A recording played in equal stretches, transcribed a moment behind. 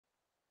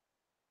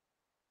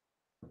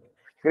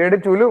Grade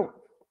 2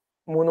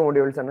 3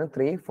 modules ആണ്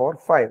 3, 4,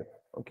 5.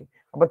 Okay,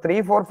 അപ്പൊ 3,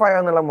 4, 5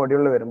 എന്നുള്ള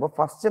മൊഡ്യൂളിൽ വരുമ്പോൾ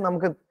ഫസ്റ്റ്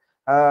നമുക്ക്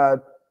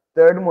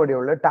തേർഡ്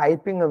മൊഡ്യൂളിൽ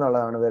ടൈപ്പിംഗ്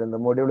എന്നുള്ളതാണ്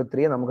വരുന്നത്. മൊഡ്യൂൾ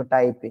 3 നമുക്ക്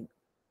ടൈപ്പിംഗ്.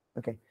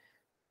 ഓക്കെ,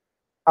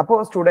 അപ്പോൾ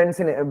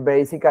സ്റ്റുഡൻസിന്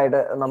ബേസിക്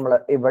ആയിട്ട് നമ്മൾ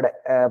ഇവിടെ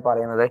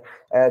പറയുന്നത്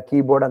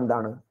കീബോർഡ്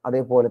എന്താണ്,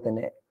 അതേപോലെ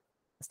തന്നെ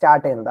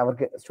സ്റ്റാർട്ട് ചെയ്യുന്നത്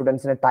അവർക്ക്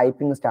സ്റ്റുഡൻസിന്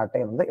ടൈപ്പിംഗ് സ്റ്റാർട്ട്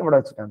ചെയ്യുന്നത് ഇവിടെ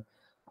വെച്ചിട്ടാണ്.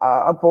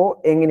 അപ്പോൾ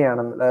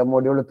എങ്ങനെയാണ്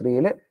മൊഡ്യൂൾ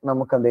 3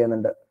 നമുക്ക് എന്ത്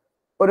ചെയ്യുന്നുണ്ട്,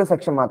 ഒരു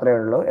സെക്ഷൻ മാത്രമേ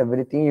ഉള്ളൂ,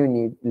 everything you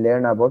need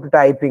learn about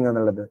typing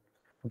എന്നുള്ളത്.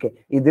 ഓക്കെ,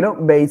 ഇതിലും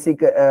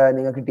ബേസിക്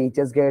നിങ്ങൾക്ക്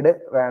ടീച്ചേഴ്സ് ഗൈഡ്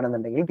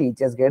വേണമെന്നുണ്ടെങ്കിൽ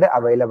ടീച്ചേഴ്സ് ഗൈഡ്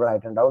അവൈലബിൾ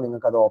ആയിട്ടുണ്ടാവും.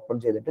 നിങ്ങൾക്ക് അത് ഓപ്പൺ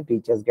ചെയ്തിട്ട്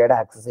ടീച്ചേഴ്സ് ഗൈഡ്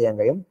ആക്സസ് ചെയ്യാൻ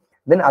കഴിയും.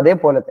 ദെൻ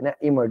അതേപോലെ തന്നെ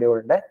ഈ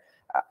മൊഡ്യൂളിന്റെ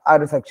ആ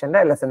ഒരു സെക്ഷന്റെ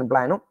ലെസൺ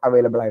പ്ലാനും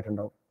അവൈലബിൾ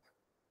ആയിട്ടുണ്ടാവും.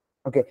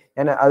 ഓക്കെ,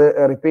 ഞാൻ അത്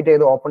റിപ്പീറ്റ്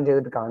ചെയ്ത് ഓപ്പൺ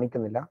ചെയ്തിട്ട്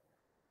കാണിക്കുന്നില്ല.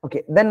 ഓക്കെ,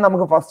 ദെൻ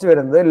നമുക്ക് ഫസ്റ്റ്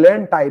വരുന്നത്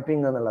ലേൺ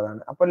ടൈപ്പിംഗ്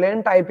എന്നുള്ളതാണ്. അപ്പൊ ലേൺ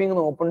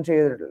ടൈപ്പിംഗ് ഓപ്പൺ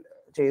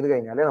ചെയ്ത്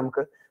കഴിഞ്ഞാൽ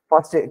നമുക്ക്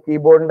ഫസ്റ്റ്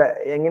കീബോർഡിന്റെ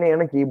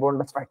എങ്ങനെയാണ്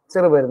കീബോർഡിന്റെ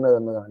സ്ട്രക്ചർ വരുന്നത്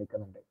എന്ന്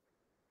കാണിക്കുന്നുണ്ട്.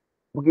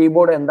 അപ്പൊ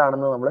കീബോർഡ്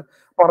എന്താണെന്ന് നമ്മൾ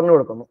പറഞ്ഞു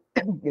കൊടുക്കുന്നു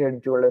ഗ്രേഡ്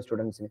 2 ഉള്ള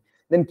സ്റ്റുഡൻസിന്.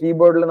 ദെൻ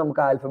കീബോർഡിൽ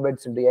നമുക്ക്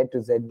ആൽഫബറ്റ്സ് ഉണ്ട്, A to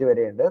Z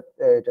വരെ ഉണ്ട്,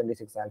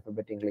 26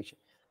 ആൽഫബറ്റ് ഇംഗ്ലീഷ്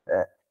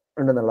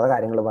ഉണ്ടെന്നുള്ള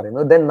കാര്യങ്ങൾ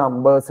പറയുന്നു. ദെൻ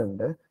നമ്പേഴ്സ്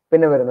ഉണ്ട്,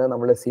 പിന്നെ വരുന്നത്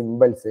നമ്മൾ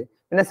സിമ്പിൾസ്,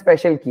 പിന്നെ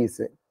സ്പെഷ്യൽ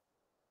കീസ്.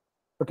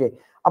 ഓക്കെ,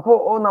 അപ്പോ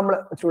നമ്മൾ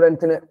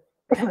സ്റ്റുഡൻസിന്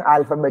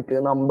alphabet,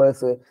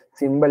 numbers,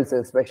 symbols,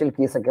 special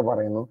keys ഒക്കെ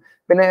പറയുന്നു.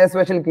 പിന്നെ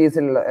സ്പെഷ്യൽ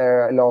കീസിൽ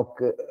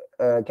ലോക്ക്,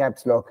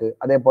 ക്യാപ്സ് ലോക്ക്,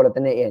 അതേപോലെ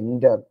തന്നെ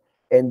എൻ്റർ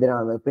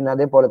എന്തിനാണ്, പിന്നെ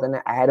അതേപോലെ തന്നെ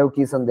ആരോ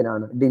കീസ്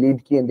എന്തിനാണ്,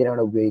 ഡിലീറ്റ് കീ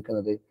എന്തിനാണ്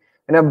ഉപയോഗിക്കുന്നത്,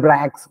 പിന്നെ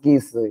ബ്രാക്സ്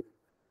കീസ്,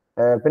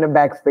 പിന്നെ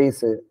ബാക്ക്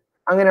സ്പേസ്,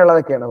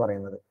 അങ്ങനെയുള്ളതൊക്കെയാണ്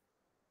പറയുന്നത്.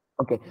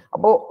 ഓക്കെ,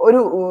 അപ്പോൾ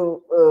ഒരു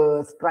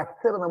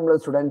സ്ട്രക്ചർ നമ്മൾ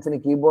സ്റ്റുഡൻസിന്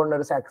കീബോർഡിന്റെ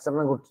ഒരു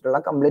സ്ട്രക്ചറിനെ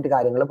കുറിച്ചിട്ടുള്ള കംപ്ലീറ്റ്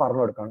കാര്യങ്ങൾ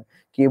പറഞ്ഞു കൊടുക്കണം.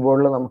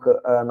 കീബോർഡിൽ നമുക്ക്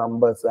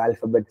numbers,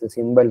 alphabets,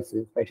 symbols,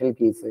 special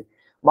keys,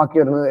 ബാക്കി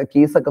വരുന്ന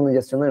കീസ് ഒക്കെ ഒന്ന്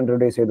ജസ്റ്റ് ഒന്ന്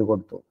ഇൻട്രൊഡ്യൂസ് ചെയ്ത്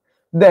കൊടുത്തു.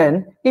 ദെൻ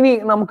ഇനി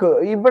നമുക്ക്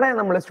ഇവിടെ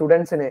നമ്മൾ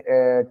സ്റ്റുഡൻസിന്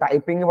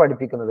ടൈപ്പിംഗ്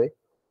പഠിപ്പിക്കുന്നത്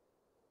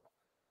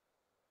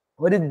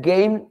ഒരു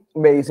ഗെയിം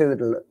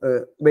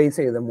ബേസ്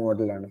ചെയ്ത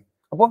മോഡലാണ്.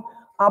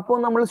 അപ്പോൾ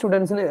നമ്മൾ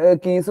സ്റ്റുഡൻസിന്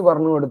കീസ്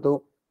പറഞ്ഞു കൊടുത്തു.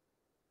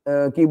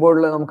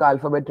 കീബോർഡിൽ നമുക്ക്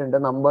ആൽഫബറ്റ് ഉണ്ട്,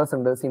 നമ്പേഴ്സ്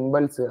ഉണ്ട്,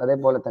 സിമ്പിൾസ്,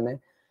 അതേപോലെ തന്നെ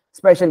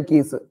സ്പെഷ്യൽ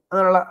കീസ്,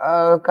 അങ്ങനെയുള്ള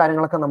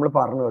കാര്യങ്ങളൊക്കെ നമ്മൾ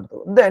പറഞ്ഞു കൊടുത്തു.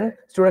 ദെൻ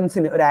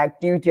സ്റ്റുഡൻസിന് ഒരു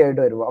ആക്ടിവിറ്റി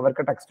ആയിട്ട് വരുമ്പോൾ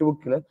അവർക്ക് ടെക്സ്റ്റ്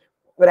ബുക്കിൽ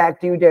ഒരു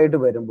ആക്ടിവിറ്റി ആയിട്ട്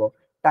വരുമ്പോൾ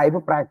ടൈപ്പ്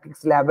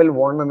പ്രാക്ടീസ് ലെവൽ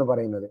 1 എന്ന്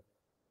പറയുന്നത്.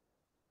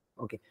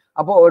 ഓക്കെ,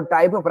 അപ്പോൾ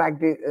ടൈപ്പ്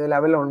പ്രാക്ടീസ്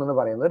ലെവൽ 1 എന്ന്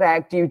പറയുന്നത് ഒരു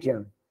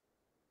ആക്ടിവിറ്റിയാണ്.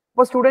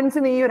 അപ്പോൾ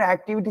സ്റ്റുഡൻസിന് ഈ ഒരു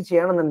ആക്ടിവിറ്റി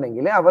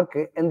ചെയ്യണമെന്നുണ്ടെങ്കിൽ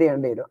അവർക്ക് എന്ത്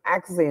ചെയ്യേണ്ടി വരും,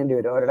 ആക്സസ് ചെയ്യേണ്ടി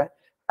വരും അവരുടെ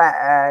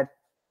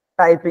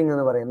ടൈപ്പിംഗ്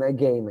എന്ന് പറയുന്ന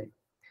ഗെയിം.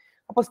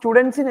 അപ്പൊ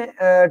സ്റ്റുഡൻസിന്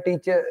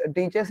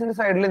ടീച്ചേഴ്സിന്റെ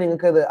സൈഡിൽ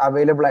നിങ്ങൾക്ക് ഇത്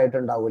അവൈലബിൾ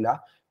ആയിട്ടുണ്ടാവില്ല.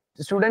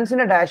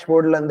 സ്റ്റുഡൻസിന്റെ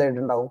ഡാഷ്ബോർഡിൽ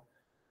എന്തായിട്ടുണ്ടാവും,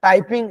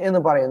 ടൈപ്പിംഗ്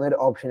എന്ന് പറയുന്ന ഒരു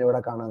ഓപ്ഷൻ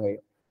ഇവിടെ കാണാൻ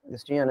കഴിയും.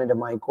 ജസ്റ്റ് ഞാൻ എന്റെ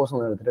മൈക്കോസ്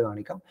ഒന്ന് എടുത്തിട്ട്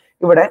കാണിക്കാം.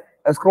 ഇവിടെ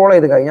സ്ക്രോൾ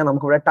ചെയ്ത് കഴിഞ്ഞാൽ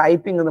നമുക്ക് ഇവിടെ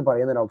ടൈപ്പിംഗ് എന്ന്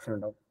പറയുന്ന ഒരു ഓപ്ഷൻ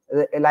ഉണ്ടാവും.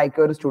 ഇത് ലൈക്ക്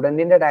ഒരു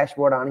സ്റ്റുഡന്റിന്റെ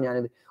ഡാഷ്ബോർഡാണ്.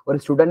 ഞാനിത് ഒരു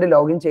സ്റ്റുഡന്റ്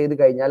ലോഗിൻ ചെയ്ത്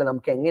കഴിഞ്ഞാൽ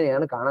നമുക്ക്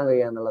എങ്ങനെയാണ് കാണാൻ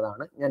കഴിയുക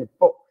എന്നുള്ളതാണ് ഞാൻ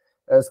ഇപ്പോൾ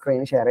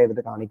സ്ക്രീൻ ഷെയർ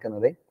ചെയ്തിട്ട്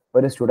കാണിക്കുന്നത്.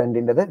 ഒരു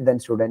സ്റ്റുഡന്റിൻ്റെത്, ദെൻ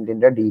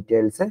സ്റ്റുഡന്റിന്റെ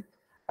ഡീറ്റെയിൽസ്,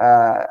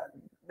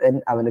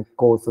 അവന്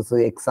കോഴ്സസ്,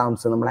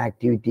 എക്സാംസ്, നമ്മളെ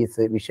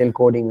activities, visual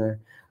coding,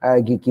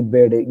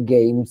 ഗിക്കിബേഡ്,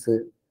 games,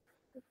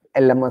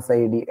 LMS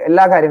ID,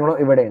 എല്ലാ കാര്യങ്ങളും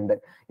ഇവിടെ ഉണ്ട്.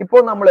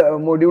 ഇപ്പോൾ നമ്മൾ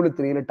മൊഡ്യൂൾ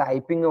 3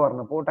 ടൈപ്പിംഗ്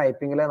പറഞ്ഞപ്പോൾ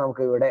ടൈപ്പിംഗിൽ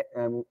നമുക്ക് ഇവിടെ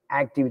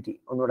ആക്ടിവിറ്റി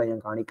ഒന്നുകൂടെ ഞാൻ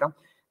കാണിക്കാം.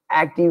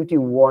 ആക്ടിവിറ്റി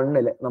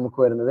 1 നമുക്ക്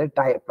വരുന്നത്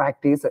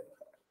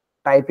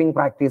ടൈപ്പിംഗ്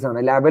പ്രാക്ടീസ് ആണ്,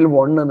 ലെവൽ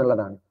 1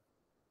 എന്നുള്ളതാണ്.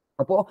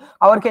 അപ്പോൾ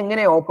അവർക്ക്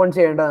എങ്ങനെ ഓപ്പൺ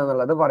ചെയ്യേണ്ടത്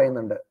എന്നുള്ളത്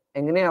പറയുന്നുണ്ട്,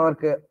 എങ്ങനെ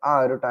അവർക്ക് ആ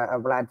ഒരു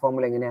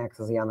പ്ലാറ്റ്ഫോമിൽ എങ്ങനെ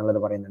ആക്സസ് ചെയ്യാന്നുള്ളത്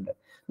പറയുന്നുണ്ട്.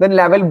 ദെൻ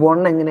ലെവൽ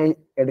 1 എങ്ങനെ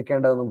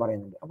എടുക്കേണ്ടതെന്നും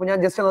പറയുന്നുണ്ട്. അപ്പൊ ഞാൻ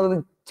ജസ്റ്റ് അത്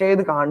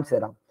ചെയ്ത് കാണിച്ചു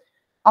തരാം.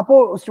 അപ്പോൾ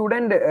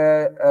സ്റ്റുഡന്റ്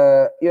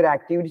ഈ ഒരു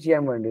ആക്ടിവിറ്റി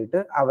ചെയ്യാൻ വേണ്ടിയിട്ട്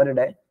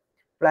അവരുടെ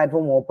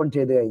പ്ലാറ്റ്ഫോം ഓപ്പൺ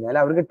ചെയ്ത് കഴിഞ്ഞാൽ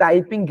അവർക്ക്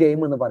ടൈപ്പിംഗ് ഗെയിം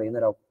എന്ന് പറയുന്ന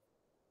ഒരു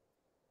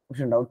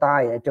ഓപ്ഷൻ ഉണ്ടാവും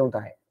താഴെ, ഏറ്റവും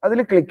താഴെ. അതിൽ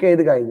ക്ലിക്ക്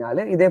ചെയ്ത് കഴിഞ്ഞാൽ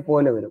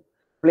ഇതേപോലെ വരും,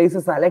 പ്ലീസ്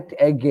സെലക്ട്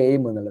എ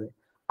ഗെയിം എന്നുള്ളത്.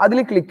 അതിൽ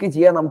ക്ലിക്ക്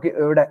ചെയ്യാൻ നമുക്ക്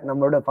ഇവിടെ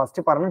നമ്മളോട്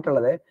ഫസ്റ്റ്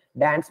പറഞ്ഞിട്ടുള്ളത്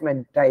ഡാൻസ്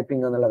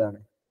ടൈപ്പിംഗ് എന്നുള്ളതാണ്.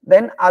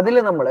 ദെൻ അതിൽ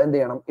നമ്മൾ എന്ത്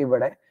ചെയ്യണം,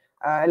 ഇവിടെ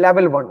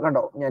ലെവൽ 1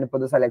 കണ്ടോ, ഞാനിപ്പോൾ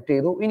ഇത് സെലക്ട്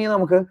ചെയ്തു. ഇനി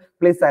നമുക്ക്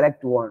പ്ലീസ്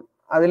സെലക്ട് 1,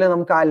 അതിൽ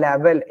നമുക്ക് ആ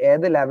ലെവൽ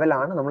ഏത്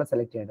ലെവലാണ് നമ്മൾ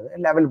സെലക്ട് ചെയ്യേണ്ടത്,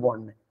 ലെവൽ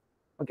 1.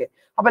 ഓക്കെ,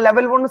 അപ്പൊ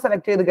ലെവൽ 1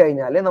 സെലക്ട് ചെയ്ത്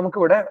കഴിഞ്ഞാൽ നമുക്ക്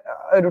ഇവിടെ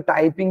ഒരു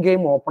ടൈപ്പിംഗ്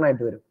ഗെയിം ഓപ്പൺ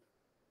ആയിട്ട് വരും.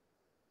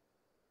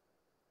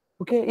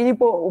 ഓക്കെ,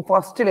 ഇനിയിപ്പോ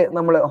ഫസ്റ്റില്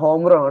നമ്മൾ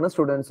ഹോം റോ ആണ്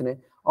സ്റ്റുഡൻസിന്,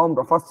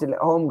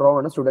 ഹോം റോ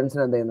ആണ്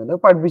സ്റ്റുഡൻസിന് എന്ത് ചെയ്യുന്നത്,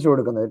 പഠിപ്പിച്ചു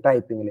കൊടുക്കുന്നത്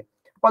ടൈപ്പിംഗിൽ.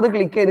 അപ്പൊ അത്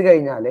ക്ലിക്ക് ചെയ്ത്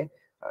കഴിഞ്ഞാൽ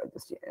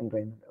ജസ്റ്റ് എൻ്റർ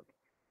ചെയ്യുന്നുണ്ട്.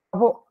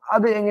 അപ്പോ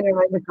അത്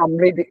എങ്ങനെയാണ് അതിന്റെ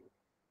കംപ്ലീറ്റ്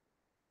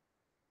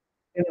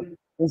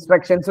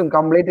ഇൻസ്ട്രക്ഷൻസും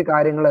കംപ്ലീറ്റ്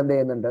കാര്യങ്ങൾ എന്ത്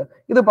ചെയ്യുന്നുണ്ട്,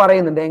 ഇത്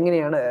പറയുന്നുണ്ട്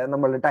എങ്ങനെയാണ്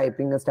നമ്മൾ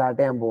ടൈപ്പിംഗ് സ്റ്റാർട്ട്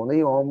ചെയ്യാൻ പോകുന്നത്,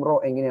 ഈ ഹോം റോ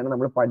എങ്ങനെയാണ്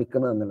നമ്മൾ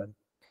പഠിക്കുന്നത് എന്നുള്ളത്.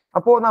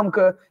 അപ്പോൾ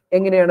നമുക്ക്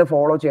എങ്ങനെയാണ്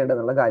ഫോളോ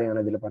ചെയ്യേണ്ടതെന്നുള്ള കാര്യമാണ്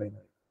ഇതിൽ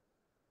പറയുന്നത്.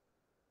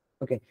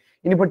 ഓക്കെ,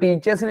 ഇനിയിപ്പോൾ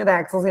ടീച്ചേഴ്സിന് ഇത്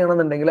ആക്സസ്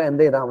ചെയ്യണമെന്നുണ്ടെങ്കിൽ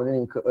എന്ത് ചെയ്താൽ മതി,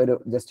 നിങ്ങൾക്ക് ഒരു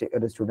ജസ്റ്റ്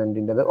ഒരു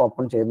സ്റ്റുഡന്റിൻ്റെത്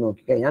ഓപ്പൺ ചെയ്ത്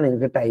നോക്കിക്കഴിഞ്ഞാൽ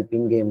നിങ്ങൾക്ക്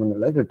ടൈപ്പിംഗ് ഗെയിം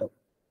എന്നുള്ളത് കിട്ടും.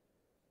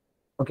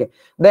 ഓക്കെ,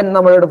 ദെൻ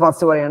നമ്മളോട്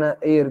ഫസ്റ്റ് പറയാണ്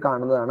ഈ ഒരു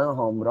കാണുന്നതാണ്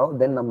ഹോം റോ.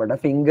 ദെൻ നമ്മുടെ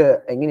ഫിംഗർ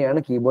എങ്ങനെയാണ്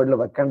കീബോർഡിൽ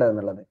വെക്കേണ്ടത്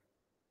എന്നുള്ളത്,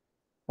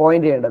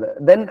 പോയിന്റ് ചെയ്യേണ്ടത്.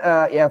 ദെൻ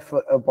F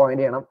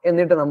പോയിന്റ് ചെയ്യണം.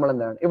 എന്നിട്ട് നമ്മൾ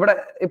എന്താണ് ഇവിടെ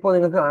ഇപ്പോൾ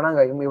നിങ്ങൾക്ക് കാണാൻ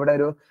കഴിയും, ഇവിടെ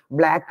ഒരു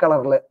ബ്ലാക്ക്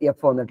കളറിൽ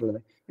F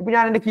വന്നിട്ടുള്ളത്. ഇപ്പൊ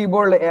ഞാൻ എന്റെ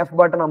കീബോർഡിൽ എഫ്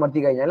ബട്ടൺ അമർത്തി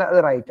കഴിഞ്ഞാൽ അത്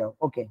റൈറ്റ് ആവും.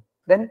 ഓക്കെ,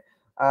 ദെൻ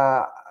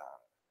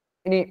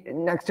ഇനി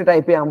നെക്സ്റ്റ്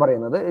ടൈപ്പ് ചെയ്യാൻ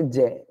പറയുന്നത്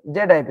ജെ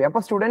ടൈപ്പ് ചെയ്യാം.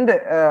 അപ്പൊ സ്റ്റുഡന്റ്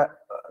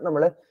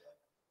നമ്മൾ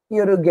ഈ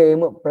ഒരു ഗെയിം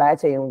പ്ലേ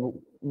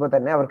ചെയ്യുമ്പോൾ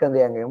തന്നെ അവർക്ക് എന്ത്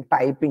ചെയ്യാൻ കഴിയും,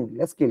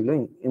 ടൈപ്പിംഗിലെ സ്കില്ലും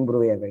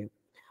ഇമ്പ്രൂവ് ചെയ്യാൻ കഴിയും.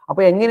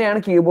 അപ്പൊ എങ്ങനെയാണ്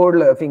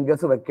കീബോർഡിൽ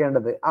ഫിംഗേഴ്സ്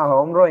വെക്കേണ്ടത്, ആ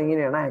ഹോം റോ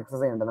എങ്ങനെയാണ്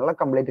ആക്സസ് ചെയ്യേണ്ടത് എന്നുള്ള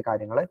കംപ്ലീറ്റ്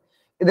കാര്യങ്ങൾ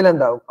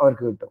ഇതിലെന്താവും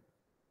അവർക്ക് കിട്ടും.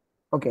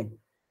 ഓക്കെ,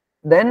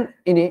 ദെൻ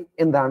ഇനി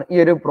എന്താണ് ഈ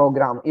ഒരു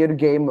പ്രോഗ്രാം, ഈ ഒരു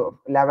ഗെയിം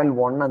ലെവൽ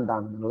 1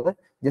 എന്താണെന്നുള്ളത്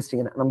ജസ്റ്റ്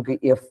ഇങ്ങനെ നമുക്ക്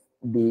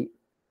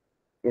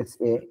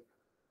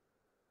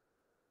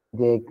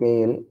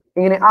FDSAJKL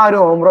ഇങ്ങനെ ആ ഒരു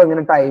ഹോം റോ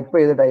ഇങ്ങനെ ടൈപ്പ്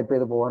ചെയ്ത്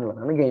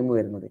പോകാനുള്ളതാണ് ഗെയിം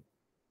വരുന്നത്.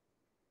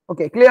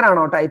 ഓക്കെ, ക്ലിയർ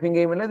ആണോ? ടൈപ്പിംഗ്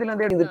ഗെയിമിൽ ഇതിൽ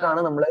എന്ത്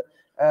ചെയ്തിട്ടാണ് നമ്മൾ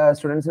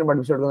സ്റ്റുഡൻസിന്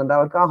പഠിപ്പിച്ചു കൊടുക്കുന്നുണ്ട്,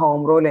 അവർക്ക് ആ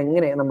ഹോം റോയിൽ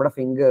എങ്ങനെ നമ്മുടെ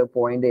ഫിംഗർ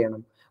പോയിന്റ്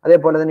ചെയ്യണം,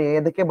 അതേപോലെ തന്നെ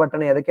ഏതൊക്കെ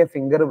ബട്ടൺ ഏതൊക്കെ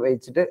ഫിംഗർ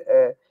വെച്ചിട്ട്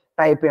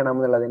ടൈപ്പ് ചെയ്യണം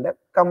എന്നുള്ളതിന്റെ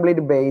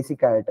കംപ്ലീറ്റ്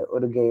ബേസിക് ആയിട്ട്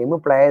ഒരു ഗെയിം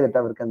പ്ലേ ചെയ്തിട്ട്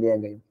അവർക്ക് എന്ത് ചെയ്യാൻ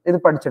കഴിയും, ഇത്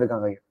പഠിച്ചെടുക്കാൻ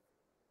കഴിയും.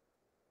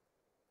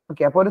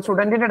 ഓക്കെ, അപ്പോൾ ഒരു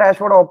സ്റ്റുഡന്റിന്റെ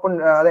ഡാഷ്ബോർഡ് ഓപ്പൺ,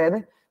 അതായത്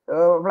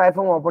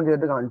പ്ലാറ്റ്ഫോം ഓപ്പൺ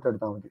ചെയ്തിട്ട് കാണിച്ചു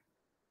കൊടുത്താൽ മതി.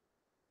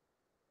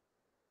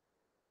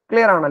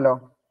 ക്ലിയർ ആണല്ലോ?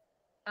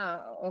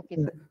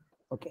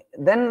 ഓക്കെ,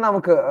 ദെൻ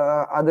നമുക്ക്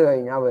അത്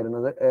കഴിഞ്ഞാൽ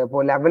വരുന്നത്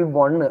ഇപ്പോൾ ലെവൽ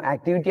 1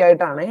 ആക്ടിവിറ്റി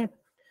ആയിട്ടാണ്.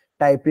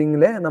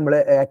 ടൈപ്പിംഗിൽ നമ്മൾ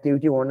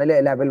ആക്ടിവിറ്റി 1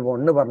 ലെവൽ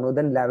 1 പറഞ്ഞു,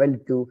 ദെൻ ലെവൽ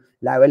 2,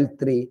 ലെവൽ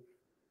 3,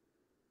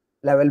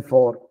 ലെവൽ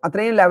 4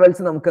 അത്രയും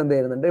ലെവൽസ് നമുക്ക് എന്ത്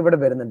വരുന്നുണ്ട് ഇവിടെ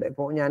വരുന്നുണ്ട്.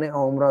 ഇപ്പോൾ ഞാൻ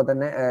ഹോം റോ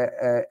തന്നെ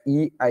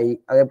EI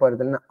അതേപോലെ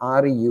തന്നെ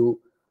RU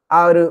ആ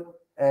ഒരു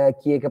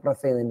കീ ഒക്കെ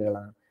പ്രസ്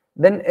ചെയ്യുന്നതിനുള്ളതാണ്.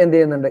 ദെൻ എന്ത്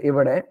ചെയ്യുന്നുണ്ട്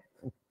ഇവിടെ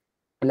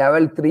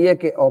ലെവൽ 3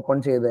 ഒക്കെ ഓപ്പൺ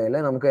ചെയ്തതിൽ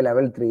നമുക്ക്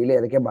ലെവൽ 3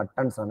 ഏതൊക്കെ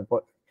ബട്ടൺസ് ആണ്,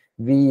 ഇപ്പോൾ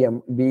VM,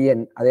 BN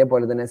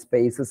അതേപോലെ തന്നെ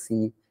സ്പേസ് C,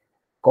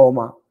 കോമ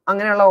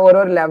അങ്ങനെയുള്ള ഓരോ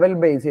ലെവൽ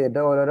ബേസ്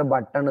ചെയ്തിട്ട് ഓരോരോ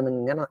ബട്ടൺ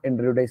ഇങ്ങനെ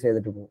ഇൻട്രൊഡ്യൂസ്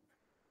ചെയ്തിട്ട് പോകും.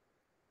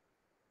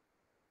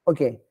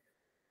 ഓക്കെ,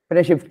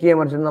 പിന്നെ ഷിഫ്റ്റ് കീ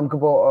മറിച്ചിട്ട്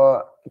നമുക്കിപ്പോ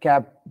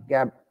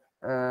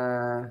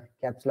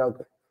ക്യാപ്സ്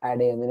ലോക്ക്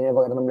ആഡ് ചെയ്യുന്നതിന്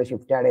പകരം നമ്മൾ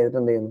ഷിഫ്റ്റ് ആഡ് ചെയ്തിട്ട്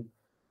എന്ത് ചെയ്യുന്നു,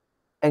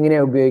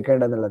 എങ്ങനെയാണ്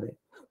ഉപയോഗിക്കേണ്ടതെന്നുള്ളത്.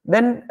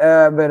 ദെൻ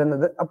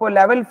വരുന്നത് അപ്പോൾ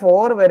ലെവൽ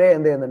 4 വരെ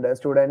എന്ത് ചെയ്യുന്നുണ്ട്,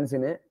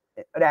 സ്റ്റുഡൻസിന്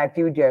ഒരു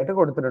ആക്ടിവിറ്റി ആയിട്ട്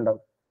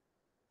കൊടുത്തിട്ടുണ്ടാവും.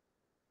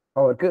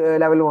 അവർക്ക്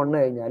ലെവൽ 1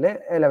 കഴിഞ്ഞാൽ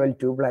ലെവൽ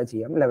 2 പ്ലേ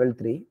ചെയ്യാം, ലെവൽ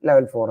 3,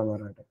 ലെവൽ 4 എന്ന്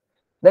പറഞ്ഞിട്ട്.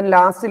 ദെൻ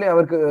ലാസ്റ്റിൽ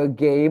അവർക്ക്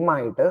ഗെയിം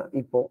ആയിട്ട്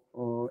ഇപ്പോൾ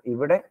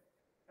ഇവിടെ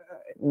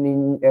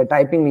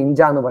ടൈപ്പിംഗ് നിഞ്ച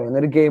എന്ന് പറയുന്ന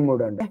ഒരു ഗെയിം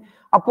കൂടെ ഉണ്ട്.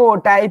 അപ്പോൾ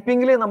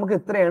ടൈപ്പിംഗിൽ നമുക്ക്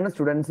ഇത്രയാണ്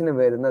സ്റ്റുഡൻസിന്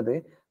വരുന്നത്.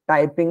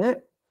 ടൈപ്പിംഗ്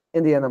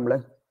എന്ത് ചെയ്യാം, നമ്മൾ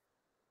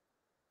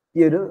ഈ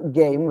ഒരു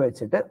ഗെയിം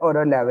വെച്ചിട്ട്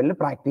ഓരോ ലെവലിൽ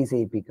പ്രാക്ടീസ്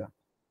ചെയ്യിപ്പിക്കുക.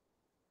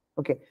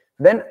 ഓക്കെ,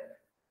 ദെൻ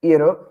ഈ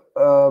ഒരു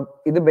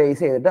ഇത്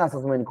ബേസ് ചെയ്തിട്ട്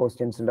അസസ്മെന്റ്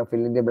ക്വസ്റ്റ്യൻസ് ഉണ്ട്,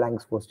 fill in the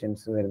blanks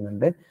questions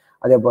വരുന്നുണ്ട്,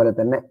 അതേപോലെ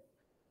തന്നെ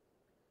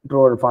true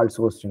or false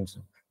questions.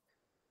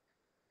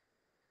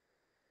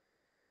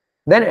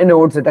 Then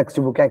notes,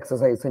 text book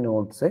exercise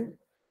notes,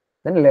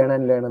 then learn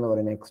and learn എന്ന്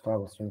പറയുന്ന extra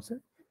questions,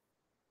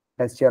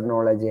 test your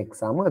knowledge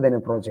exam, then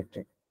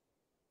project.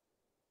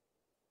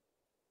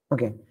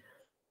 Okay,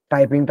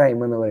 typing time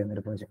എന്ന് പറയുന്ന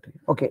ഒരു project.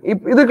 Okay,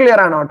 ഇത് clear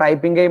ആണോ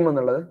ടൈപ്പിംഗ് ഗെയിം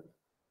എന്നുള്ളത്?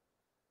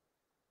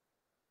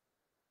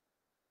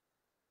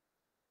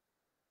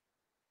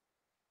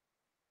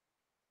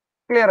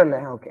 ക്ലിയർ അല്ലേ?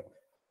 Okay,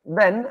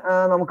 then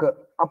നമുക്ക്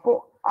അപ്പോ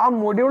ആ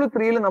മൊഡ്യൂൾ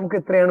 3 നമുക്ക്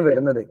ഇത്രയാണ്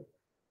വരുന്നത്.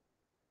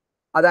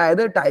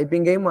 അതായത്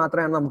ടൈപ്പിംഗ് ഗെയിം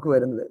മാത്രമാണ് നമുക്ക്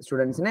വരുന്നത്.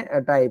 സ്റ്റുഡൻസിനെ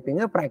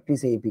ടൈപ്പിംഗ്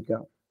പ്രാക്ടീസ് ചെയ്യിപ്പിക്കുക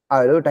ആ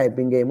ഒരു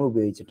ടൈപ്പിംഗ് ഗെയിം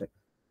ഉപയോഗിച്ചിട്ട്.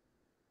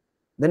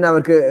 ദെൻ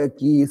അവർക്ക്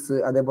കീസ്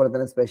അതേപോലെ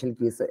തന്നെ സ്പെഷ്യൽ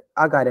കീസ്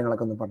ആ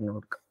കാര്യങ്ങളൊക്കെ ഒന്ന് പറഞ്ഞു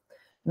കൊടുക്കുക.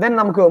 ദെൻ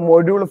നമുക്ക്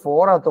മൊഡ്യൂൾ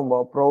 4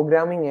 എത്തുമ്പോൾ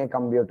പ്രോഗ്രാമിംഗ് എ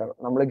കമ്പ്യൂട്ടർ,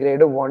 നമ്മൾ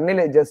ഗ്രേഡ്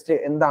 1 ജസ്റ്റ്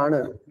എന്താണ്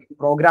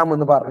പ്രോഗ്രാം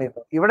എന്ന്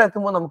പറഞ്ഞിരുന്നു. ഇവിടെ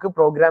എത്തുമ്പോൾ നമുക്ക്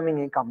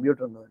പ്രോഗ്രാമിംഗ് എ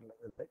കമ്പ്യൂട്ടർ എന്ന്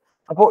പറയുന്നത്.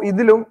 അപ്പോൾ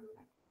ഇതിലും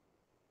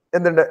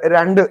എന്തുണ്ട്,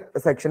 2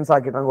 സെക്ഷൻസ്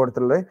ആക്കിയിട്ടാണ്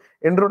കൊടുത്തിട്ടുള്ളത്.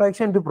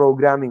 ഇൻട്രൊഡക്ഷൻ ടു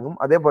പ്രോഗ്രാമിങ്ങും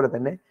അതേപോലെ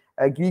തന്നെ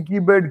ഗീക്കി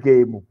ബേർഡ്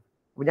ഗെയിമും.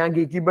 അപ്പൊ ഞാൻ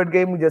ഗീക്കി ബേർഡ്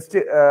ഗെയിം ജസ്റ്റ്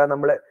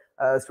നമ്മള്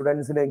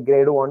സ്റ്റുഡൻസിന്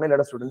ഗ്രേഡ്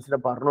 1 സ്റ്റുഡൻസിനെ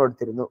പറഞ്ഞു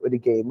കൊടുത്തിരുന്നു ഒരു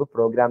ഗെയിം,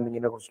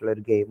 പ്രോഗ്രാമിങ്ങിനെ കുറിച്ചുള്ള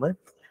ഒരു ഗെയിം.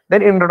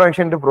 ദെൻ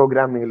ഇൻട്രൊഡക്ഷൻ ടു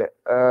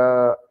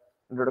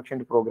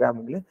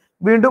പ്രോഗ്രാമിംഗിൽ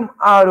വീണ്ടും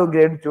ആ ഒരു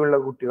ഗ്രേഡ് 2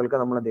 കുട്ടികൾക്ക്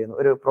നമ്മൾ എന്ത് ചെയ്യുന്നു,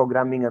 ഒരു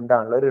പ്രോഗ്രാമിംഗ്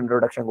എന്താണുള്ള ഒരു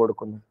ഇൻട്രൊഡക്ഷൻ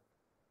കൊടുക്കുന്നു.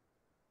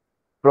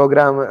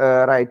 പ്രോഗ്രാം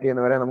റൈറ്റ്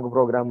ചെയ്യുന്നവരെ നമുക്ക്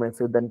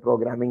programmers, then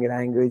programming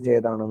language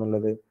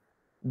ഏതാണെന്നുള്ളത്,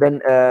 then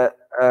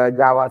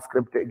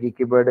JavaScript,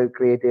 geeky bird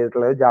create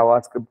ചെയ്തിട്ടുള്ളത്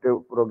ജാവാസ്ക്രിപ്റ്റ്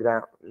പ്രോഗ്രാം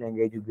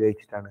ലാംഗ്വേജ്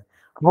ഉപയോഗിച്ചിട്ടാണ്.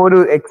 അപ്പോൾ ഒരു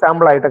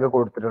എക്സാമ്പിൾ ആയിട്ടൊക്കെ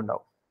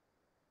കൊടുത്തിട്ടുണ്ടാവും.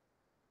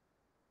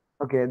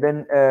 ഓക്കെ, ദെൻ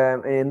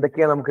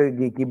എന്തൊക്കെയാണ് നമുക്ക്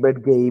ഗീക്കി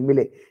ബേർഡ് ഗെയിമിൽ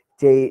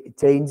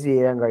ചേഞ്ച്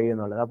ചെയ്യാൻ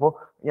കഴിയുന്നുള്ളത്. അപ്പോൾ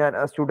ഞാൻ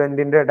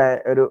സ്റ്റുഡന്റിന്റെ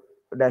ഒരു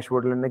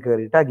ഡാഷ്ബോർഡിൽ തന്നെ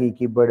കയറിയിട്ട് ആ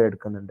ഗീക്കി ബേർഡ്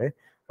എടുക്കുന്നുണ്ട്.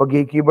 അപ്പോൾ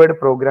ഗീക്കി ബേർഡ്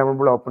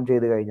പ്രോഗ്രാമബിൾ ഓപ്പൺ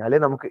ചെയ്ത് കഴിഞ്ഞാൽ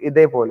നമുക്ക്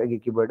ഇതേപോലെ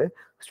ഗീക്കി ബേർഡ്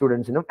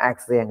സ്റ്റുഡൻസിനും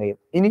ആക്സസ് ചെയ്യാൻ കഴിയും.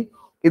 ഇനി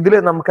ഇതിൽ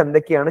നമുക്ക്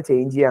എന്തൊക്കെയാണ്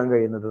ചേഞ്ച് ചെയ്യാൻ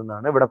കഴിയുന്നത്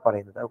എന്നാണ് ഇവിടെ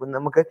പറയുന്നത്. അപ്പൊ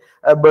നമുക്ക്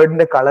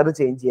ബേർഡിന്റെ കളർ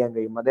ചേഞ്ച് ചെയ്യാൻ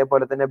കഴിയും,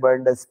 അതേപോലെ തന്നെ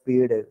ബേർഡിന്റെ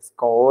സ്പീഡ്,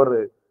 സ്കോർ,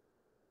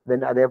 ദെൻ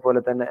അതേപോലെ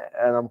തന്നെ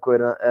നമുക്ക്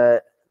വരുന്ന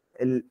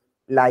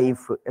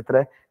ലൈഫ്, എത്ര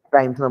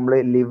ടൈംസ് നമ്മൾ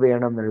ലിവ്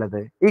ചെയ്യണം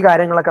എന്നുള്ളത്, ഈ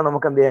കാര്യങ്ങളൊക്കെ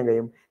നമുക്ക് എന്ത് ചെയ്യാൻ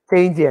കഴിയും,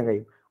 ചേഞ്ച് ചെയ്യാൻ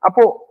കഴിയും.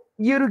 അപ്പോ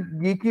ഈ ഒരു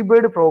geeky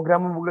bird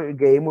programmable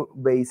game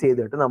base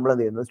ചെയ്തിട്ട് നമ്മൾ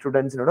എന്ത് ചെയ്യുന്നു,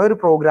 സ്റ്റുഡൻസിനോട് ഒരു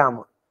പ്രോഗ്രാം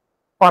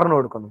പറഞ്ഞു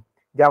കൊടുക്കുന്നു.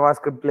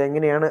 ജാവാസ്ക്രിപ്റ്റിൽ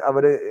എങ്ങനെയാണ്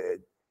അവർ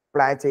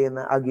പ്ലേ ചെയ്യുന്ന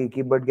ആ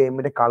ഗീക്കി ബേർഡ്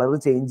ഗെയിമിന്റെ കളർ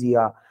ചേഞ്ച്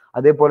ചെയ്യുക,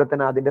 അതേപോലെ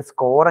തന്നെ അതിന്റെ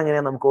സ്കോർ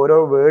എങ്ങനെയാണ്, നമുക്ക് ഓരോ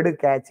വേർഡ്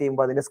ക്യാച്ച്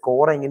ചെയ്യുമ്പോൾ അതിന്റെ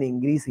സ്കോർ എങ്ങനെ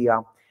ഇൻക്രീസ്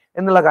ചെയ്യാം,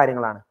 എന്നുള്ള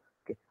കാര്യങ്ങളാണ്.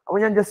 ഓക്കെ, അപ്പൊ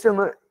ഞാൻ ജസ്റ്റ്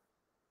ഒന്ന്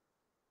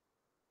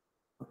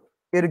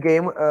ഈ ഒരു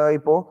ഗെയിം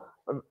ഇപ്പോ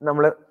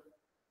നമ്മൾ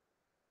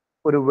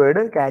ഒരു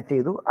വേർഡ് ക്യാച്ച്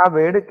ചെയ്തു, ആ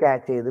വേർഡ്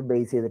ക്യാച്ച് ചെയ്ത്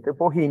ബേസ് ചെയ്തിട്ട്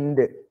ഇപ്പോ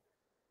ഹിന്റ്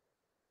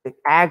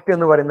ആക്ട്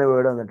എന്ന് പറയുന്ന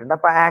വേർഡ് വന്നിട്ടുണ്ട്.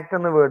 അപ്പൊ ആക്ട്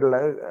എന്ന വേർഡുള്ള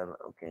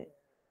ഓക്കെ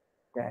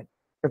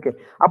ഓക്കെ,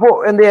 അപ്പോ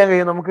എന്ത് ചെയ്യാൻ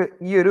കഴിയും നമുക്ക്?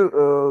 ഈ ഒരു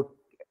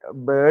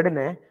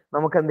ബേർഡിനെ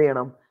നമുക്ക് എന്ത്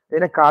ചെയ്യണം?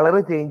 ഇതിന്റെ കളർ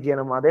ചേഞ്ച്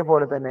ചെയ്യണം,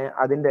 അതേപോലെ തന്നെ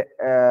അതിന്റെ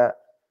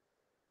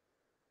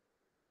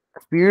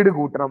സ്പീഡ്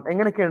കൂട്ടണം.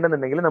 എങ്ങനെയൊക്കെ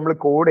ഉണ്ടെന്നുണ്ടെങ്കിൽ നമ്മൾ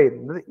കോഡ്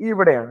ചെയ്യുന്നത്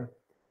ഇവിടെയാണ്.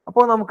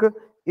 അപ്പോൾ നമുക്ക്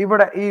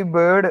ഇവിടെ ഈ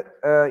ബേർഡ്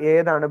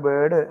ഏതാണ്?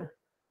 Bird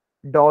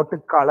dot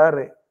colour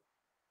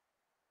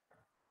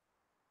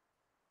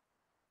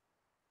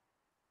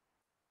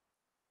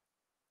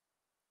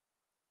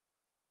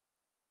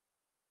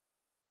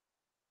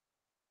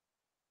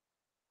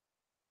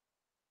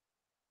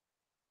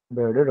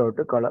bird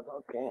dot colour.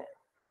 Okay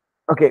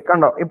okay,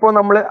 കണ്ടോ? ഇപ്പൊ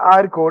നമ്മൾ ആ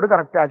ഒരു കോഡ്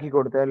കറക്റ്റ് ആക്കി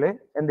കൊടുത്താൽ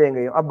എന്ത് ചെയ്യാൻ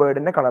കഴിയും? ആ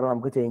ബേർഡിന്റെ കളർ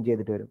നമുക്ക് ചേഞ്ച്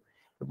ചെയ്തിട്ട് വരും.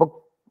 ഇപ്പൊ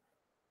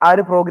ആ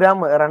ഒരു പ്രോഗ്രാം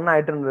റൺ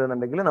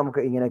ആയിട്ടുണ്ടെന്നുണ്ടെങ്കിൽ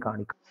നമുക്ക് ഇങ്ങനെ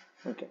കാണിക്കും.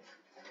 ഓക്കെ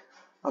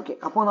ഓക്കെ,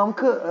 അപ്പോൾ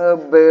നമുക്ക്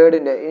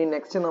ബേർഡിന്റെ ഇനി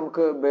നെക്സ്റ്റ്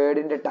നമുക്ക്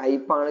ബേർഡിന്റെ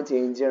ടൈപ്പ് ആണ്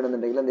ചേഞ്ച്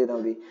ചെയ്യണമെന്നുണ്ടെങ്കിൽ എന്ത് ചെയ്താൽ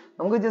മതി?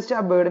 നമുക്ക് ജസ്റ്റ്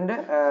ആ ബേർഡിന്റെ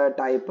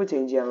ടൈപ്പ്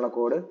ചേഞ്ച് ചെയ്യാനുള്ള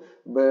code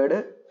bird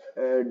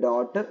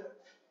dot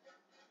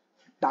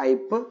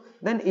type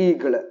then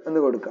eagle എന്ന്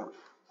കൊടുക്കുക.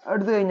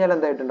 എടുത്തു കഴിഞ്ഞാൽ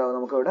എന്തായിട്ടുണ്ടാവും?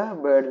 നമുക്ക് ഇവിടെ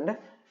ബേർഡിന്റെ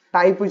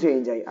ടൈപ്പ്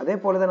ചേഞ്ച് ആയി.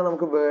 അതേപോലെ തന്നെ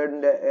നമുക്ക്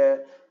ബേർഡിന്റെ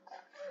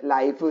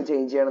ലൈഫ്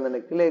ചേഞ്ച്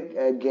ചെയ്യണമെന്നുണ്ടെങ്കിൽ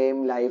ഗെയിം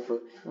ലൈഫ്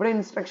ഇവിടെ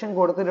ഇൻസ്ട്രക്ഷൻ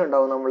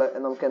കൊടുത്തിട്ടുണ്ടാവും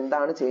നമുക്ക്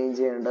എന്താണ് ചേഞ്ച്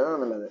ചെയ്യേണ്ടത്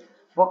എന്നുള്ളത്.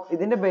 അപ്പോൾ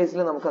ഇതിന്റെ ബേസിൽ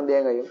നമുക്ക് എന്ത്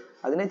ചെയ്യാൻ കഴിയും?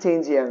 അതിനെ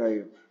ചേഞ്ച് ചെയ്യാൻ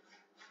കഴിയും.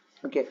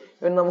 ഓക്കെ,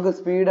 ഇപ്പം നമുക്ക്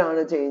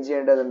സ്പീഡാണ് ചേഞ്ച്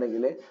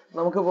ചെയ്യേണ്ടതുണ്ടെങ്കിൽ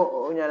നമുക്കിപ്പോൾ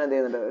ഞാൻ എന്ത്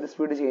ചെയ്യുന്നുണ്ട്? ഒരു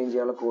സ്പീഡ് ചേഞ്ച്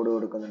ചെയ്യാനുള്ള കോഡ്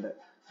കൊടുക്കുന്നുണ്ട്.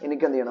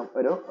 എനിക്ക് എന്ത് ചെയ്യണം?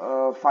 ഒരു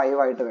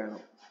 5 ആയിട്ട്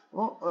വേണം.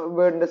 അപ്പോൾ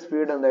വേർഡിന്റെ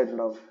സ്പീഡ്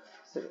എന്തായിട്ടുണ്ടാവും?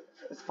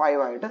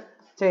 5 ആയിട്ട്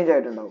ചേഞ്ച്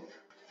ആയിട്ടുണ്ടാവും.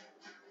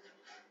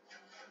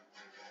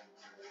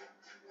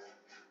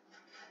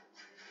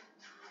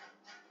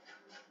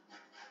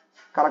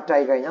 കറക്റ്റ്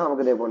ആയി കഴിഞ്ഞാൽ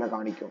നമുക്ക് ഇതേപോലെ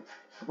കാണിക്കും.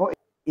 അപ്പോൾ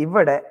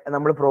ഇവിടെ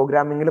നമ്മൾ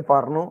പ്രോഗ്രാമിംഗിൽ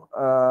പറഞ്ഞു,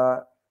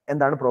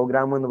 എന്താണ്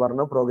പ്രോഗ്രാം എന്ന്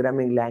പറഞ്ഞു,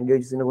 പ്രോഗ്രാമിംഗ്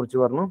ലാംഗ്വേജസിനെ കുറിച്ച്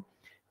പറഞ്ഞു.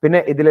 പിന്നെ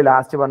ഇതിൽ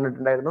ലാസ്റ്റ്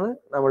പറഞ്ഞിട്ടുണ്ടായിരുന്നത്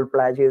നമ്മൾ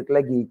പ്ലാൻ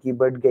ചെയ്തിട്ടുള്ള ഗീക്കി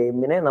ബേർഡ്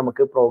ഗെയിമിനെ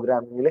നമുക്ക്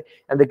പ്രോഗ്രാമിംഗിൽ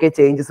എന്തൊക്കെ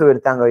ചേഞ്ചസ്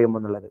വരുത്താൻ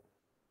കഴിയുമെന്നുള്ളത്.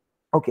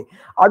 ഓക്കെ,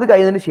 അത്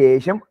കഴിഞ്ഞതിന്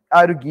ശേഷം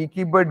ആ ഒരു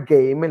ഗീക്കി ബേർഡ്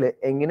ഗെയിമിൽ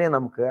എങ്ങനെ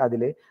നമുക്ക്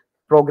അതിൽ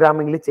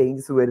പ്രോഗ്രാമിംഗിൽ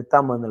ചേഞ്ചസ്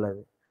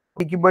വരുത്താമെന്നുള്ളത്.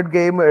 ഗീക്കി ബേർഡ്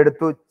ഗെയിം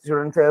എടുത്തു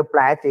സ്റ്റുഡൻസ്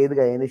പ്ലാൻ ചെയ്ത്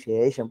കഴിഞ്ഞതിന്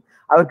ശേഷം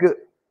അവർക്ക്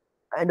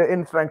അതിന്റെ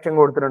ഇൻസ്ട്രക്ഷൻ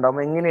കൊടുത്തിട്ടുണ്ടാവും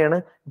എങ്ങനെയാണ്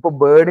ഇപ്പൊ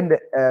ബേർഡിന്റെ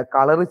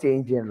കളർ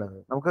ചേഞ്ച് ചെയ്യേണ്ടത്.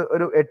 നമുക്ക്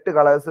ഒരു 8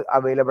 കളേഴ്സ്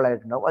അവൈലബിൾ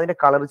ആയിട്ടുണ്ടാവും, അതിന്റെ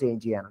കളർ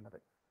ചേഞ്ച് ചെയ്യാനുള്ളത്.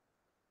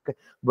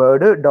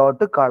 Bird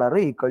dot colour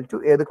equal to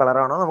ഏത്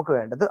കളറാണോ നമുക്ക്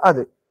വേണ്ടത്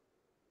അത്.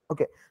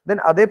 ഓക്കെ,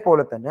 ദെൻ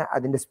അതേപോലെ തന്നെ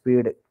അതിന്റെ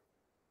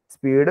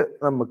സ്പീഡ്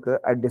നമുക്ക്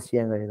അഡ്ജസ്റ്റ്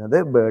ചെയ്യാൻ കഴിയുന്നത്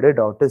ബേർഡ്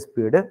ഡോട്ട്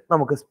സ്പീഡ്.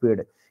 നമുക്ക്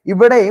സ്പീഡ്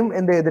ഇവിടെയും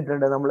എന്ത്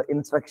ചെയ്തിട്ടുണ്ട്? നമ്മൾ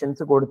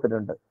ഇൻസ്ട്രക്ഷൻസ്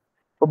കൊടുത്തിട്ടുണ്ട്.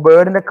 ഇപ്പൊ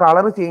ബേർഡിന്റെ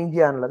കളർ ചേഞ്ച്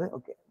ചെയ്യാനുള്ളത്,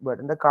 ഓക്കെ,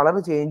 ബേർഡിന്റെ കളർ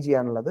ചേഞ്ച്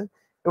ചെയ്യാനുള്ളത്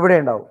ഇവിടെ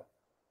ഉണ്ടാവും.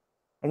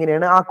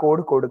 എങ്ങനെയാണ് ആ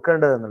കോഡ്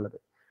കൊടുക്കേണ്ടത് എന്നുള്ളത്.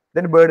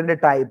 ദെൻ ബേർഡിന്റെ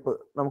ടൈപ്പ്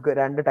നമുക്ക്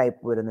 2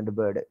 ടൈപ്പ് വരുന്നുണ്ട്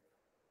ബേർഡ്.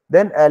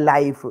 ദെൻ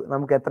ലൈഫ്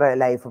നമുക്ക് എത്ര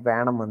ലൈഫ്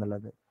വേണം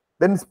എന്നുള്ളത്.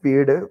 ദെൻ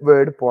സ്പീഡ്,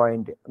 വേർഡ്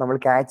പോയിന്റ് നമ്മൾ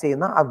ക്യാച്ച്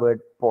ചെയ്യുന്ന ആ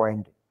വേർഡ്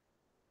പോയിന്റ്.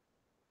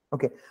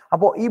 ഓക്കെ,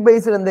 അപ്പോൾ ഈ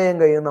ബേസിൽ എന്ത് ചെയ്യാൻ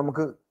കഴിയും?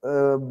 നമുക്ക്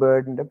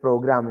ബേർഡിന്റെ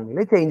പ്രോഗ്രാമിംഗിൽ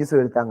ചേഞ്ചസ്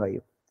വരുത്താൻ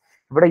കഴിയും.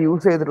 ഇവിടെ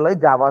യൂസ് ചെയ്തിട്ടുള്ളത്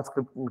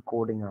ജാവാസ്ക്രിപ്റ്റ്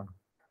കോഡിംഗ് ആണ്.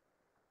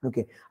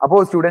 ഓക്കെ, അപ്പോൾ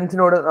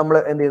സ്റ്റുഡൻസിനോട് നമ്മൾ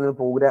എന്ത് ചെയ്യുന്നു?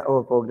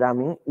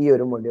 പ്രോഗ്രാമിംഗ് ഈ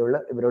ഒരു മൊഡ്യൂളിൽ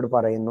ഇവരോട്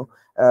പറയുന്നു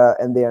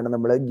എന്ത് ചെയ്യണം?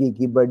 നമ്മൾ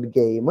ഗീക്കി ബേർഡ്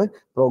ഗെയിം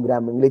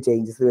പ്രോഗ്രാമിംഗിൽ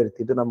ചേഞ്ചസ്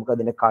വരുത്തിയിട്ട് നമുക്ക്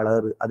അതിന്റെ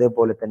കളർ,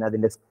 അതേപോലെ തന്നെ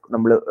അതിന്റെ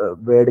നമ്മൾ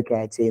വേർഡ്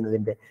ക്യാച്ച്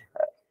ചെയ്യുന്നതിന്റെ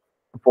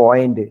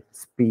പോയിന്റ്,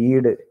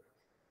 സ്പീഡ്,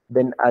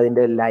 ദെൻ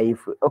അതിന്റെ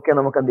ലൈഫ് ഒക്കെ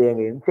നമുക്ക് എന്ത് ചെയ്യാൻ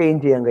കഴിയും?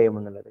 ചേഞ്ച് ചെയ്യാൻ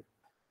കഴിയുമെന്നുള്ളത്.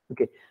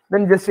 ഓക്കെ,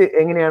 ദെൻ ജസ്റ്റ്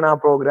എങ്ങനെയാണ് ആ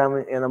പ്രോഗ്രാം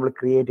നമ്മൾ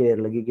ക്രിയേറ്റ്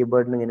ചെയ്തിട്ടുള്ളത്, ഗീക്കി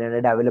ബേർഡിന് എങ്ങനെയാണ്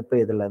ഡെവലപ്പ്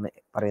ചെയ്തിട്ടുള്ളതെന്ന്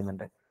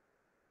പറയുന്നുണ്ട്.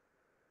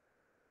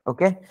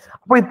 ഓക്കെ,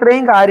 അപ്പൊ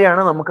ഇത്രയും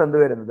കാര്യമാണ് നമുക്ക് എന്ത്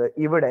വരുന്നത്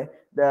ഇവിടെ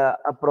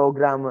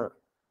പ്രോഗ്രാം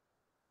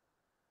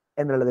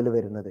എന്നുള്ളതിൽ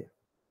വരുന്നത്.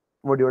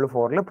 മൊഡ്യൂൾ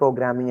 4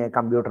 പ്രോഗ്രാമിംഗ്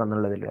കമ്പ്യൂട്ടർ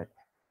എന്നുള്ളതിൽ.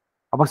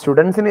 അപ്പൊ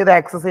സ്റ്റുഡൻസിന് ഇത്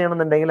ആക്സസ്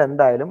ചെയ്യണമെന്നുണ്ടെങ്കിൽ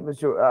എന്തായാലും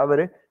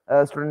അവര്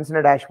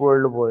സ്റ്റുഡൻസിന്റെ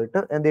ഡാഷ്ബോർഡിൽ പോയിട്ട്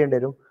എന്ത് ചെയ്യേണ്ടി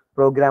വരും?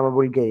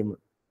 Programmable game.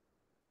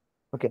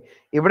 ഓക്കെ,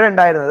 ഇവിടെ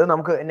ഉണ്ടായിരുന്നത്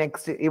നമുക്ക്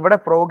നെക്സ്റ്റ് ഇവിടെ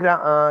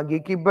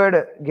ഗീക്കി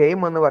ബേർഡ് ഗെയിം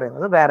എന്ന്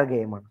പറയുന്നത് വേറെ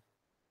ഗെയിമാണ്.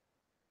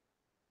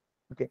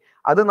 ഓക്കെ,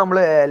 അത് നമ്മൾ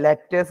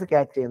ലെറ്റേഴ്സ്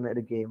ക്യാച്ച് ചെയ്യുന്ന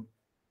ഒരു ഗെയിം,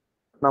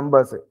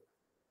 നമ്പേഴ്സ്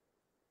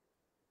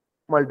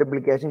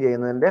മൾട്ടിപ്ലിക്കേഷൻ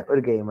ചെയ്യുന്നതിന്റെ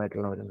ഒരു ഗെയിം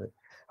ആയിട്ടുള്ള വരുന്നത്.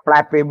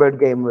 ഫ്ലാപ്പി ബേർഡ്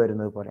ഗെയിം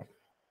വരുന്നത് പോലെ.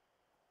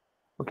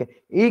 ഓക്കെ,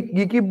 ഈ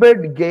ഗീക്കി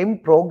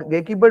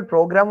ബേർഡ്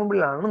പ്രോഗ്രാമബിൾ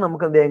ആണ്.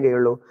 നമുക്ക് എന്ത് ചെയ്യാൻ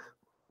കഴിയുള്ളൂ?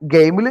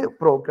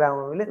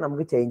 പ്രോഗ്രാമബിൾ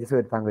നമുക്ക് ചേഞ്ചസ്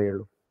വരുത്താൻ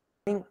കഴിയുള്ളൂ.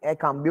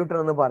 കമ്പ്യൂട്ടർ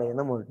എന്ന്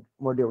പറയുന്ന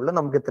മൊഡ്യൂളിൽ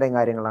നമുക്ക് ഇത്രയും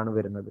കാര്യങ്ങളാണ്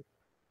വരുന്നത്.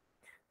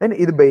 ദെൻ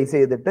ഇത് ബേസ്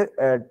ചെയ്തിട്ട്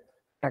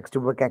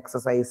text book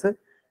exercise,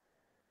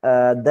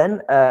 then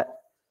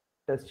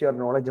test your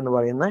knowledge എന്ന്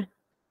പറയുന്ന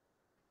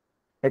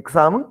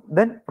എക്സാം,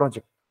 ദെൻ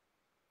പ്രൊജക്ട്.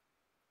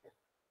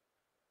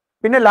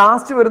 പിന്നെ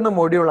ലാസ്റ്റ് വരുന്ന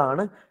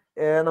മൊഡ്യൂളാണ്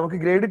നമുക്ക്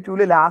ഗ്രേഡ്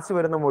 2 ലാസ്റ്റ്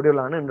വരുന്ന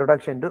മൊഡ്യൂളാണ്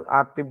ഇൻട്രൊഡക്ഷൻ ടു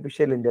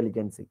ആർട്ടിഫിഷ്യൽ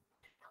ഇന്റലിജൻസ്.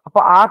 അപ്പൊ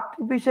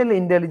ആർട്ടിഫിഷ്യൽ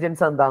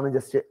ഇന്റലിജൻസ് എന്താന്ന്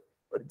ജസ്റ്റ്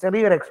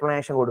ചെറിയൊരു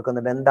എക്സ്പ്ലനേഷൻ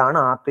കൊടുക്കുന്നുണ്ട് എന്താണ്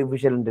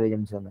ആർട്ടിഫിഷ്യൽ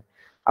ഇന്റലിജൻസ് എന്ന്.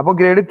 അപ്പോൾ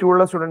ഗ്രേഡ് 2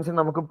 ഉള്ള സ്റ്റുഡൻസിന്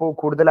നമുക്കിപ്പോൾ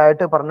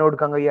കൂടുതലായിട്ട് പറഞ്ഞു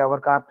കൊടുക്കാൻ കഴിയും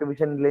അവർക്ക്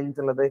ആർട്ടിഫിഷ്യൽ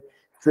ഇന്റലിജൻസ് ഉള്ളത്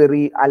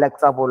സിറി,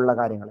 അലക്സ പോലുള്ള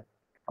കാര്യങ്ങൾ.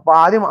 അപ്പൊ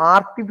ആദ്യം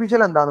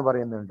ആർട്ടിഫിഷ്യൽ എന്താന്ന്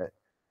പറയുന്നുണ്ട്.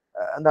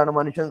 എന്താണ്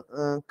മനുഷ്യൻ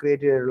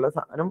ക്രിയേറ്റ് ചെയ്തിട്ടുള്ള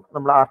സാധനം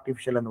നമ്മൾ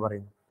ആർട്ടിഫിഷ്യൽ എന്ന്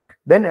പറയുന്നു.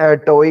 ദെൻ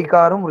ടോയ്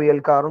കാറും റിയൽ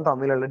കാറും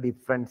തമ്മിലുള്ള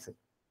ഡിഫറൻസ്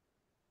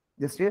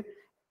ജസ്റ്റ്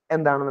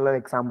എന്താണെന്നുള്ളത്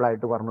എക്സാമ്പിൾ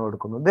ആയിട്ട് പറഞ്ഞു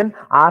കൊടുക്കുന്നു. ദെൻ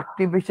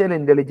ആർട്ടിഫിഷ്യൽ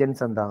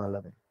ഇന്റലിജൻസ്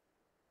എന്താണെന്നുള്ളത്.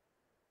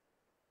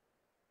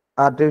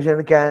 Artificial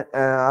can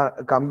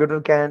computer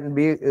can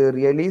be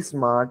really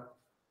smart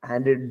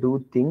and do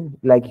things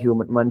like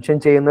human. മനുഷ്യൻ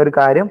ചെയ്യുന്ന ഒരു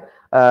കാര്യം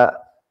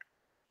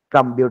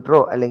കമ്പ്യൂട്ടറോ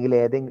അല്ലെങ്കിൽ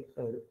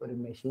ഏതെങ്കിലും ഒരു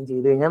മെഷീൻ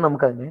ചെയ്ത് കഴിഞ്ഞാൽ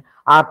നമുക്ക് അതിനെ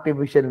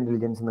ആർട്ടിഫിഷ്യൽ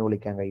ഇന്റലിജൻസ് എന്ന്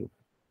വിളിക്കാൻ കഴിയും.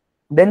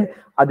 ദെൻ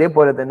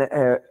അതേപോലെ തന്നെ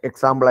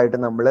എക്സാമ്പിൾ ആയിട്ട്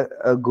നമ്മൾ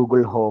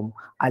ഗൂഗിൾ ഹോം,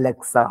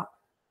 അലക്സ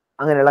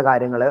അങ്ങനെയുള്ള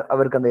കാര്യങ്ങൾ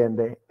അവർക്ക് എന്ത്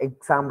ചെയ്യുന്നുണ്ട്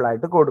എക്സാമ്പിൾ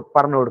ആയിട്ട്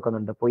പറഞ്ഞു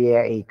കൊടുക്കുന്നുണ്ട് ഇപ്പോൾ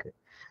AI-ക്ക്.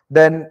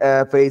 Then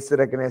face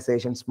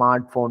recognition,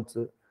 smart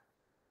phones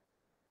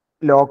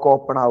lock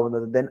open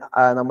ആവുന്നത്, ദെൻ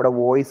നമ്മുടെ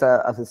വോയിസ്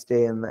അസിസ്റ്റ്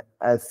ചെയ്യുന്ന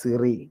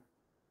സിറി,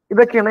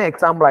 ഇതൊക്കെയാണ്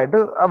എക്സാമ്പിൾ ആയിട്ട്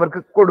അവർക്ക്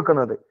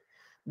കൊടുക്കുന്നത്.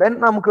 ദെൻ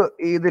നമുക്ക്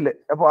ഇതില്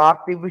അപ്പോൾ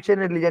ആർട്ടിഫിഷ്യൽ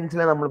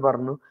ഇന്റലിജൻസിൽ നമ്മൾ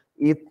പറഞ്ഞു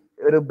ഈ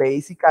ഒരു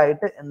ബേസിക്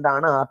ആയിട്ട്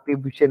എന്താണ്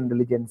ആർട്ടിഫിഷ്യൽ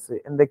ഇന്റലിജൻസ്,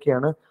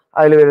 എന്തൊക്കെയാണ്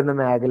അതിൽ വരുന്ന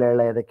മേഖലകൾ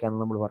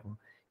ഏതൊക്കെയാണെന്ന് നമ്മൾ പറഞ്ഞു.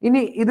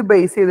 ഇനി ഇത്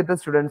ബേസ് ചെയ്തിട്ട്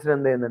സ്റ്റുഡൻസിന്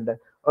എന്ത് ചെയ്യുന്നുണ്ട്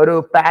ഒരു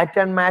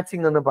പാറ്റേൺ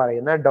മാച്ചിങ് എന്ന്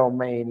പറയുന്ന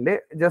ഡൊമൈനിൽ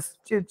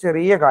ജസ്റ്റ്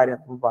ചെറിയ കാര്യം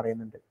നമ്മൾ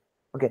പറയുന്നുണ്ട്.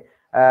 Okay,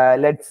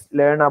 let's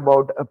learn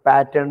about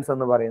patterns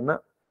എന്ന് പറയുന്ന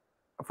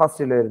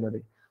ഫസ്റ്റിൽ വരുന്നത്.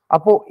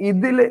 അപ്പോ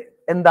ഇതില്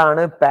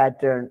എന്താണ്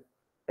പാറ്റേൺ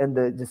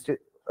എന്ത് ജസ്റ്റ്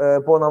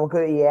ഇപ്പോ നമുക്ക്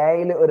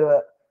AI-ൽ ഒരു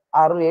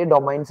 6-7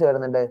 ഡൊമൈൻസ്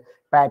വരുന്നുണ്ട്.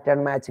 Pattern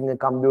matching,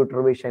 computer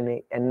vision,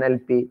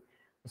 NLP,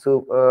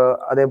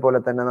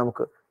 അതേപോലെ തന്നെ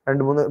നമുക്ക്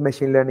 2-3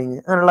 മെഷീൻ ലേണിംഗ്,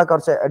 അങ്ങനെയുള്ള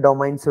കുറച്ച്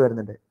ഡൊമൈൻസ്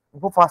വരുന്നുണ്ട്.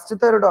 അപ്പൊ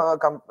ഫസ്റ്റത്തെ ഒരു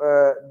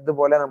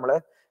ഇതുപോലെ നമ്മള്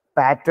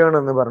പാറ്റേൺ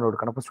എന്ന് പറഞ്ഞു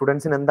കൊടുക്കണം. അപ്പൊ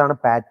സ്റ്റുഡൻസിന് എന്താണ്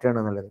പാറ്റേൺ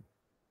എന്നുള്ളത്.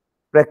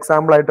 ഫോർ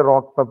എക്സാമ്പിൾ ആയിട്ട്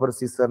റോക്ക് പേപ്പർ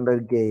സിസറിന്റെ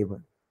ഒരു ഗെയിം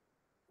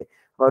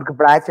അവർക്ക്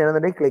പ്ലേ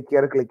ചെയ്യണമെന്നുണ്ടെങ്കിൽ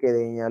ക്ലിക്ക് ചെയ്ത്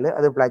കഴിഞ്ഞാൽ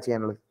അത് പ്ലേ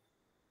ചെയ്യാനുള്ളത്.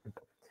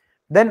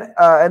 ദെൻ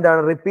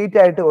എന്താണ് റിപ്പീറ്റ്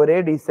ആയിട്ട് ഒരേ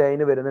ഡിസൈൻ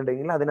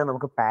വരുന്നുണ്ടെങ്കിൽ അതിനെ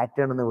നമുക്ക്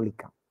പാറ്റേൺ എന്ന്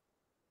വിളിക്കാം.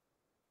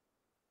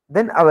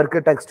 ദെൻ അവർക്ക്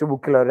ടെക്സ്റ്റ്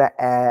ബുക്കിൽ ഒരു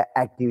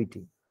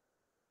ആക്ടിവിറ്റി,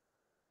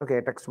 ഓക്കെ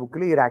ടെക്സ്റ്റ്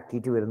ബുക്കിൽ ഈ ഒരു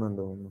ആക്ടിവിറ്റി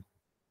വരുന്നുണ്ട് തോന്നുന്നു.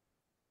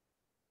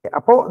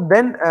 അപ്പോ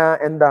ദെൻ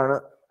എന്താണ്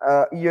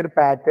ഈ ഒരു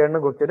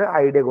പാറ്റേണിനെ കുറിച്ചൊരു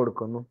ഐഡിയ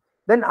കൊടുക്കുന്നു.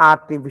 ദെൻ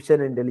ആർട്ടിഫിഷ്യൽ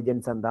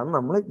ഇന്റലിജൻസ് എന്താണെന്ന്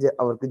നമ്മൾ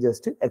അവർക്ക്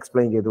ജസ്റ്റ്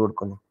എക്സ്പ്ലെയിൻ ചെയ്ത്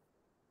കൊടുക്കുന്നു.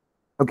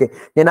 ഓക്കെ,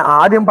 ഞാൻ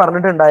ആദ്യം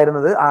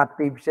പറഞ്ഞിട്ടുണ്ടായിരുന്നത്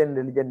ആർട്ടിഫിഷ്യൽ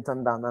ഇന്റലിജൻസ്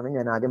എന്താണെന്നാണ്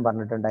ഞാൻ ആദ്യം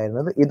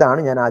പറഞ്ഞിട്ടുണ്ടായിരുന്നത്. ഇതാണ്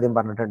ഞാൻ ആദ്യം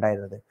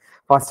പറഞ്ഞിട്ടുണ്ടായിരുന്നത്.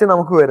 ഫസ്റ്റ്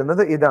നമുക്ക്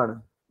വരുന്നത് ഇതാണ്,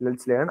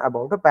 ലെറ്റ്സ് ലേൺ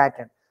അബൌട്ട്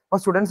പാറ്റേൺ. അപ്പൊ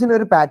സ്റ്റുഡൻസിന്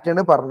ഒരു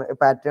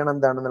പാറ്റേൺ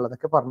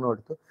എന്താണെന്നുള്ളതൊക്കെ പറഞ്ഞു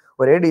കൊടുത്തു.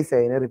 ഒരേ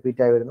ഡിസൈൻ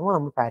റിപ്പീറ്റ് ആയി വരുന്നു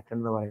നമ്മൾ പാറ്റേൺ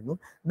എന്ന് പറയുന്നു.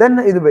 ദെൻ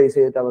ഇത് ബേസ്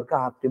ചെയ്തിട്ട് അവർക്ക്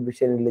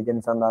ആർട്ടിഫിഷ്യൽ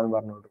ഇന്റലിജൻസ് എന്താണെന്ന്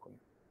പറഞ്ഞു കൊടുക്കുന്നു.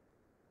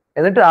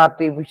 എന്നിട്ട്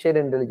ആർട്ടിഫിഷ്യൽ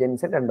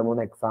ഇന്റലിജൻസ്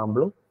 2-3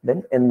 എക്സാമ്പിളും ദെൻ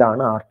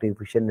എന്താണ്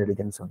ആർട്ടിഫിഷ്യൽ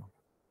ഇന്റലിജൻസ് എന്ന്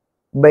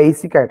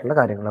ബേസിക് ആയിട്ടുള്ള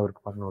കാര്യങ്ങൾ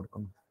അവർക്ക് പറഞ്ഞു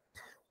കൊടുക്കുന്നു.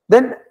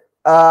 ദെൻ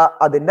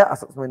അതിന്റെ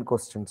അസസ്മെന്റ്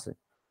ക്വസ്റ്റ്യൻസ്,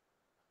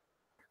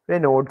 പിന്നെ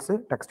നോട്ട്സ്,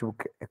 ടെക്സ്റ്റ്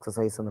ബുക്ക്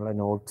എക്സസൈസ് എന്നുള്ള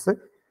നോട്ട്സ്,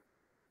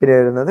 പിന്നെ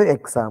വരുന്നത്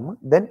എക്സാം,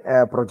 ദെൻ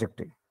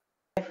പ്രൊജക്ട്.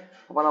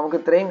 അപ്പൊ നമുക്ക്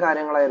ഇത്രയും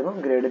കാര്യങ്ങളായിരുന്നു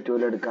ഗ്രേഡ്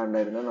 2-ൽ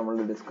എടുക്കാണ്ടായിരുന്നത്. നമ്മൾ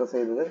ഡിസ്കസ്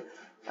ചെയ്തത്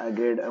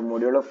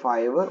മൊഡ്യൂൾ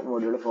 5,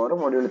 മൊഡ്യൂൾ 4,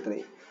 മൊഡ്യൂൾ 3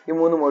 ഈ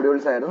 3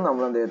 മൊഡ്യൂൾസ് ആയിരുന്നു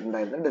നമ്മൾ എന്ത്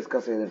ചെയ്തിട്ടുണ്ടായിരുന്നത്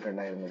ഡിസ്കസ്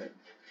ചെയ്തിട്ടുണ്ടായിരുന്നത്.